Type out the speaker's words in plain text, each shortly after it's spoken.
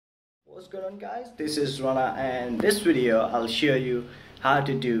What's going on, guys? This is Rana, and this video I'll show you how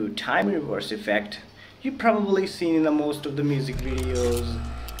to do time reverse effect. You've probably seen in the most of the music videos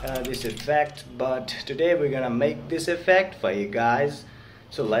this effect, but today we're gonna make this effect for you guys.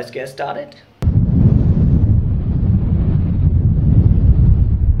 So let's get started.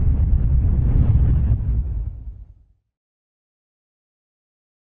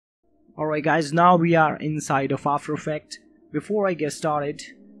 Alright guys, now we are inside of After Effects. Before I get started,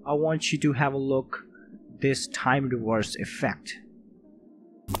 I want you to have a look this time reverse effect.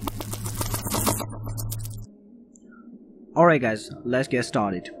 Alright guys, let's get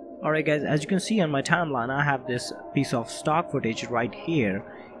started. Alright guys, as you can see on my timeline, I have this piece of stock footage right here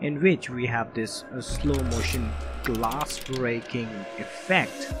in which we have this slow motion glass breaking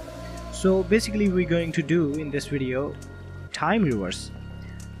effect. So basically we're going to do in this video time reverse.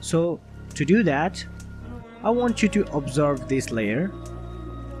 So to do that, I want you to observe this layer.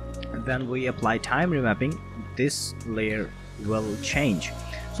 When we apply time remapping, this layer will change.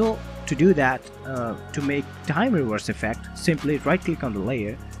 So to do that, to make time reverse effect, simply right click on the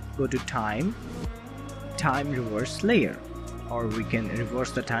layer, go to time reverse layer, or we can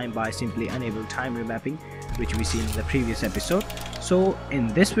reverse the time by simply enable time remapping, which we see in the previous episode. So in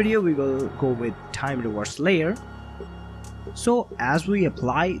this video we will go with time reverse layer. So as we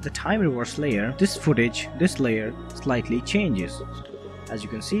apply the time reverse layer, this layer slightly changes, as you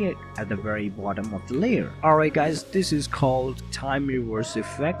can see it at the very bottom of the layer. Alright guys, this is called time reverse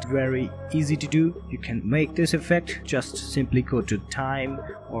effect. Very easy to do. You can make this effect, just simply go to time,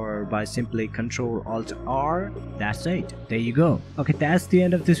 or by simply Ctrl Alt R. That's it, there you go. Okay, that's the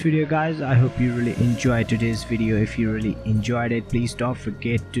end of this video guys. I hope you really enjoyed today's video. If you really enjoyed it, please don't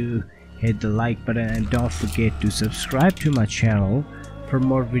forget to hit the like button and don't forget to subscribe to my channel for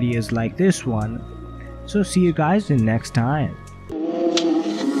more videos like this one. So see you guys in next time.